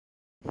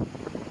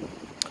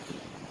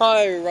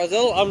Hi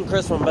Razil, I'm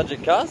Chris from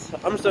Budget Cars.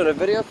 I'm just doing a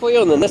video for you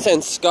on the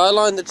Nissan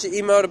Skyline that you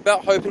emailed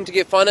about, hoping to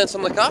get finance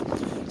on the car.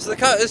 So the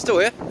car is still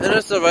here and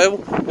it's still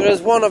available. It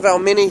is one of our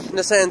many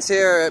Nissans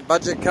here at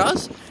Budget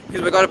Cars,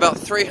 because we've got about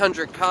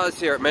 300 cars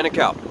here at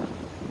Manukau.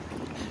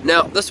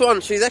 Now this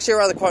one, she's actually a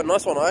rather quite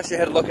nice one. I actually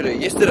had a look at her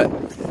yesterday.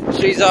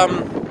 She's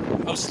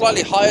a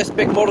slightly higher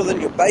spec model than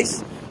your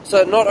base.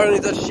 So not only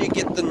does she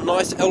get the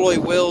nice alloy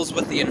wheels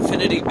with the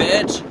Infinity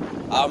badge,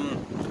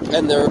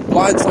 and the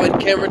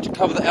blindside camera to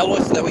cover the alloy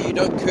so that way you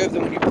don't curve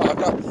them when you park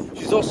up.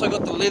 She's also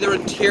got the leather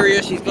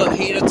interior, she's got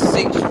heated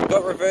seats, she's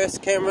got reverse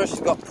camera, she's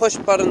got push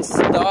button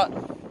start.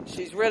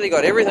 She's really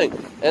got everything.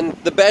 And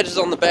the badges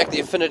on the back, the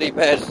Infinity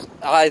badge,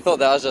 I thought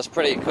that was just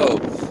pretty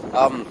cool.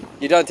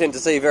 You don't tend to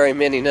see very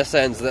many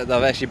Nissans that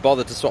they've actually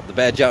bothered to swap the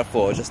badge out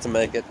for, just to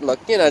make it look,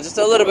 you know, just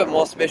a little bit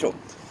more special.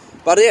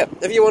 But yeah,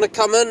 if you want to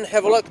come in,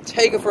 have a look,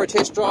 take it for a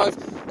test drive,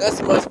 that's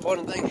the most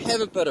important thing.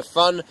 Have a bit of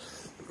fun.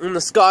 In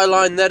the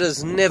Skyline, that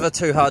is never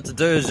too hard to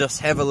do, is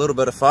just have a little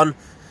bit of fun.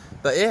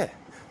 But yeah,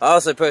 I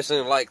also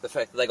personally like the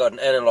fact that they got an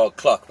analog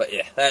clock, but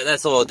yeah,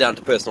 that's all down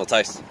to personal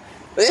taste.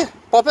 But yeah,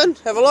 pop in,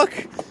 have a look.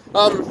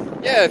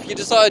 Yeah, if you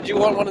decide you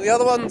want one of the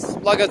other ones,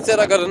 like I said,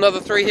 I got another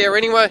 3 here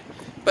anyway.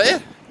 But yeah,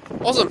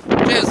 awesome,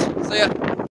 cheers, see ya.